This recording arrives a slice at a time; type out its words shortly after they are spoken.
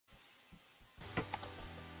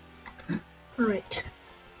Alright.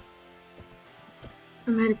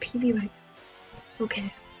 I'm at a PB right now.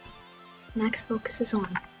 Okay. Max focus is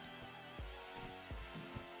on.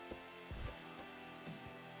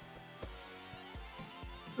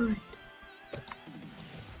 Alright.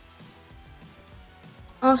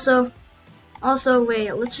 Also,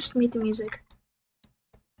 wait, let's just mute the music.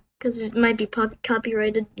 Because it might be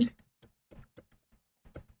copyrighted.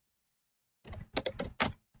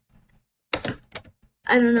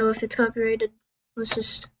 I don't know if it's copyrighted. Let's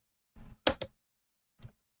just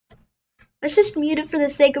mute it for the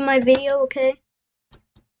sake of my video, okay?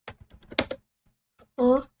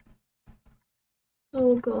 Oh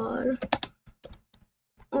god.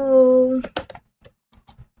 Oh.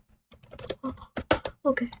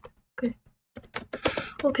 Okay.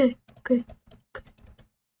 Oh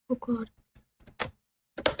god.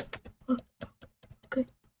 Oh, okay.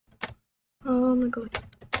 Oh my god.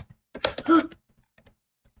 Oh,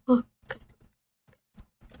 okay.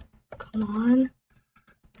 Come on.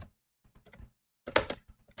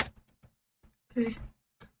 Okay.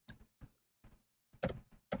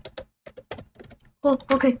 Oh,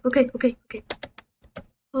 okay.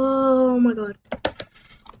 Oh my god.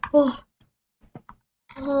 Oh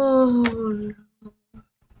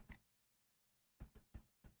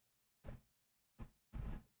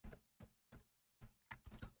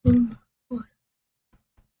no. What?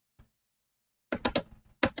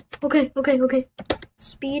 Okay.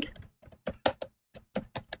 Speed.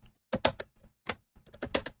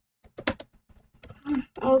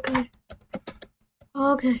 Okay.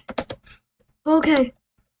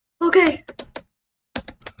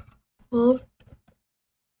 Oh.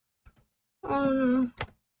 Oh no.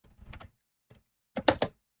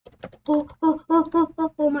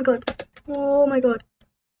 Oh my god.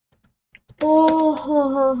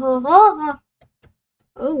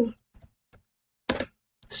 Oh.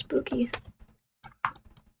 Spooky.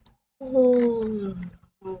 Oh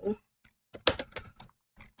no.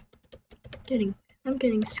 I'm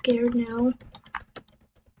getting scared now.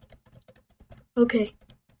 Okay.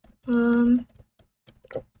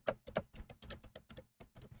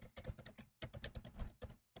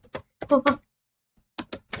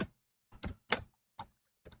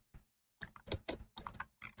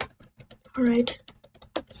 Alright.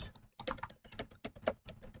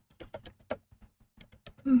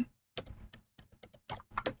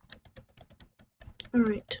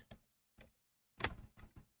 Alright.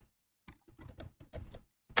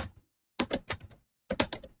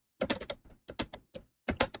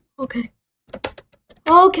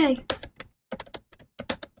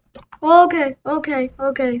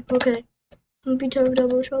 Okay. Don't be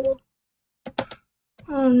double trouble.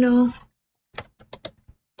 Oh no.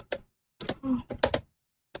 Oh.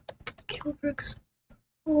 Kill bricks.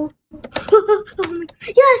 Oh my.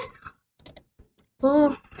 Yes!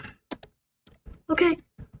 Oh. Okay.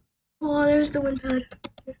 Oh, there's the wind pad.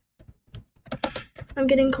 I'm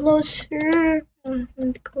getting closer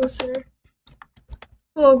and closer.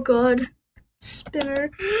 Oh god.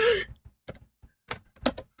 Spinner.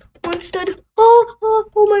 One stud. Oh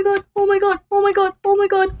my god. Oh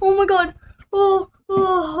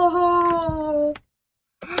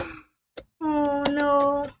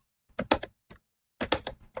no.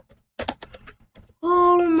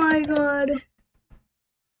 Oh my god.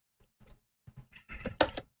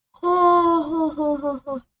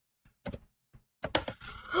 Oh.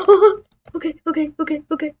 Okay.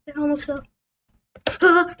 I almost fell.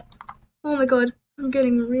 Oh my god. I'm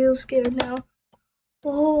getting real scared now.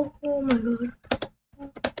 Oh my god.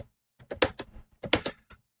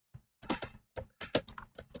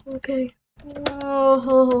 Okay.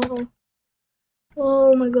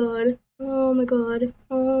 Oh my god. GG.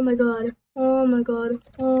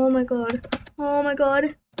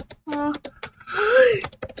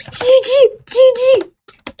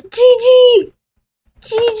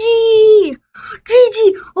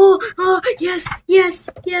 Oh, yes.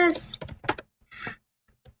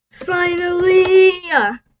 Finally.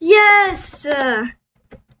 Yes.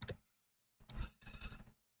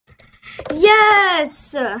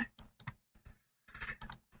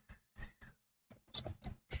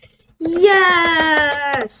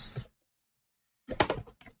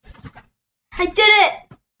 I did it.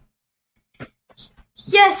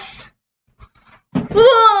 Yes.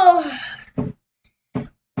 Whoa.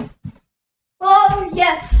 Oh,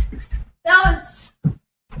 yes.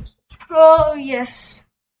 Oh, yes.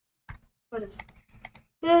 What is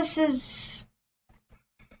this? Is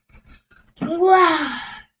wow.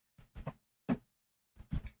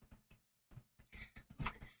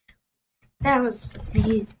 That was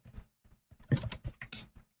amazing.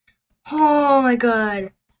 Oh my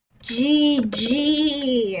god.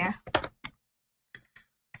 GG.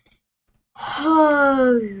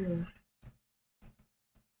 Oh.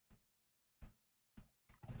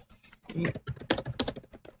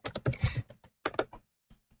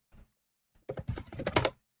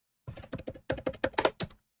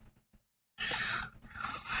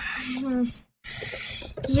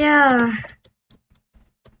 Yeah.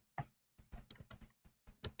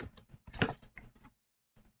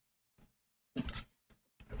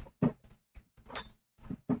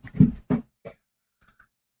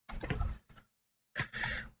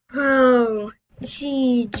 Oh,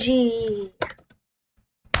 GG.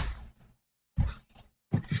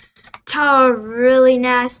 Tower really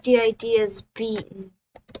nasty ideas beaten.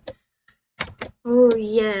 Oh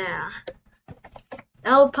yeah.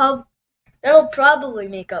 That'll probably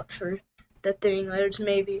make up for the thinning layers,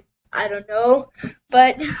 maybe. I don't know.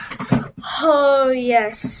 But oh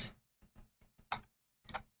yes.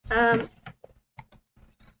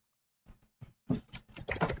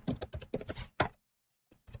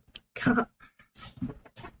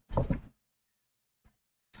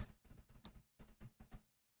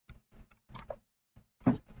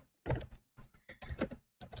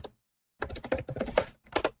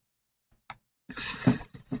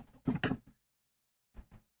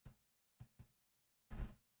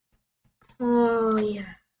 Oh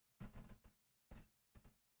yeah.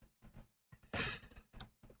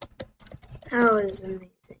 That was amazing.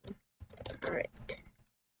 Alright.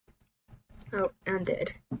 Oh, I'm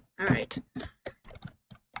dead. Alright.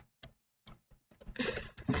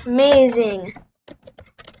 Amazing.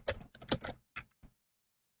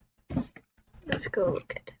 Let's go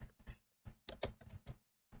look at it.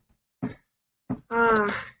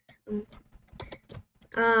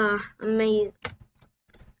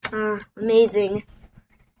 Amazing.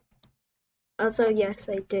 Also, yes,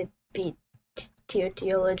 I did beat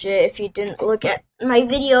TOTL legit. If you didn't look at my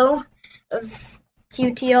video of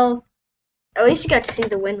TOTL, at least you got to see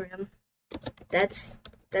the win rim. That's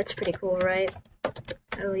pretty cool, right?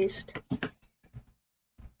 At least.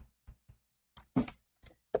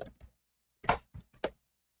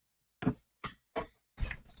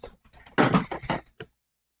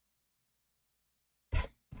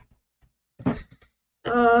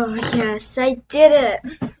 Oh, yes, I did it.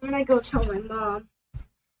 I'm gonna go tell my mom.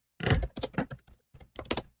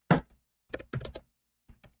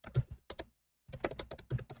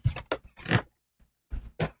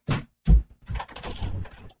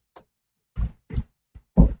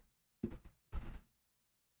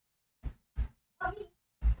 Mommy,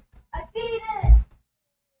 I beat it!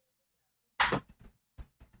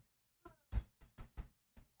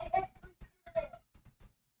 I actually did it!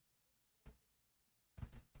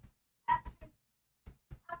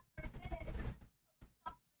 After minutes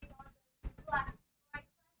of suffering on the last right,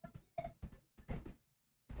 I did it!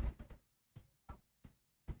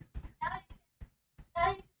 Now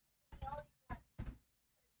you can all you want.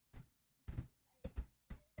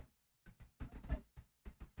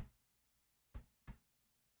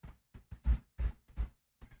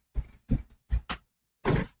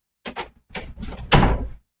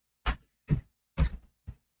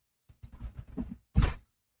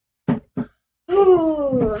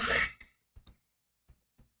 Ooh.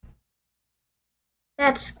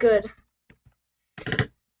 That's good.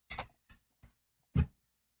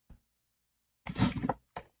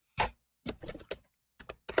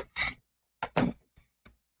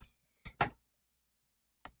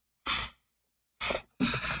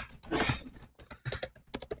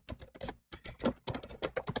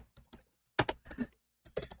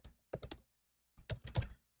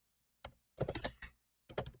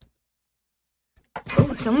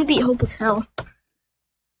 Oh, someone beat Hope as hell.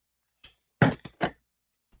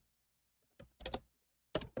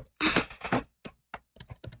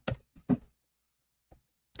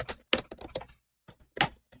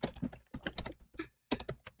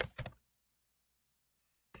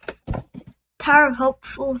 Tower of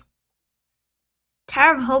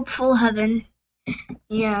Hopeful Heaven.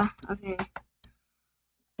 Yeah, okay.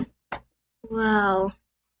 Wow.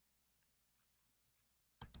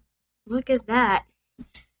 Look at that.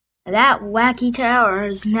 That wacky tower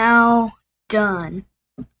is now done.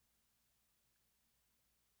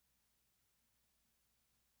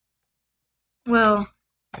 Well.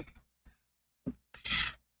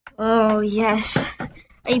 Oh, yes.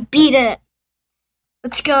 I beat it.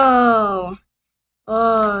 Let's go.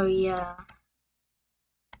 Oh, yeah.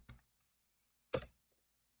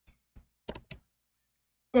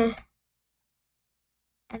 And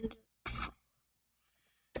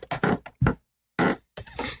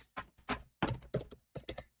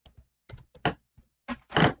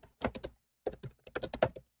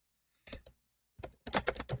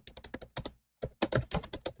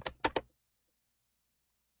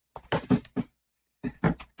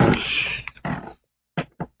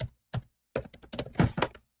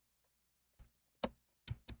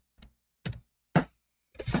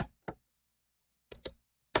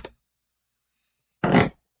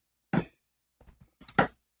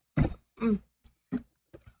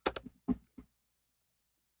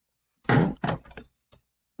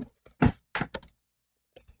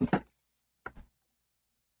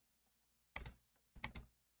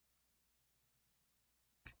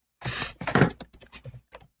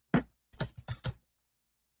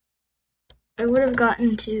I would have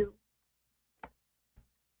gotten to.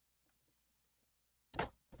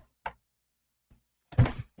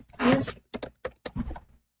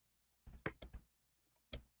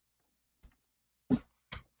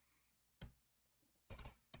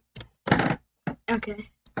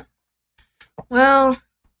 Okay. Well,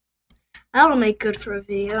 that'll make good for a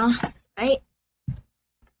video, right?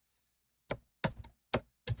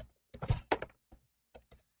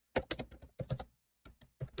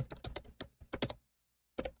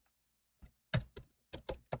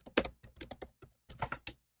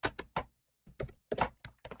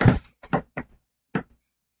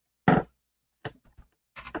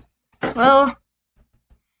 Well,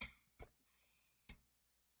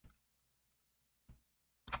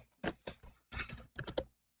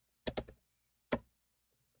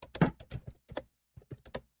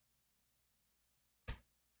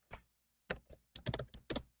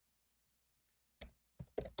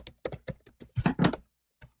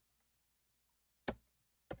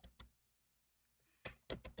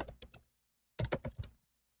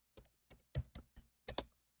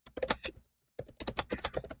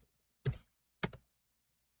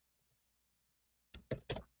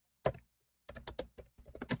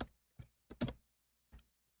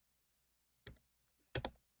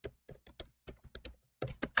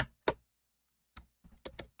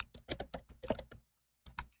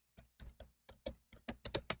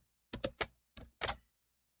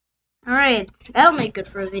 alright, that'll make good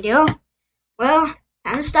for a video. Well,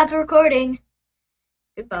 time to stop the recording.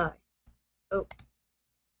 Goodbye. Oh.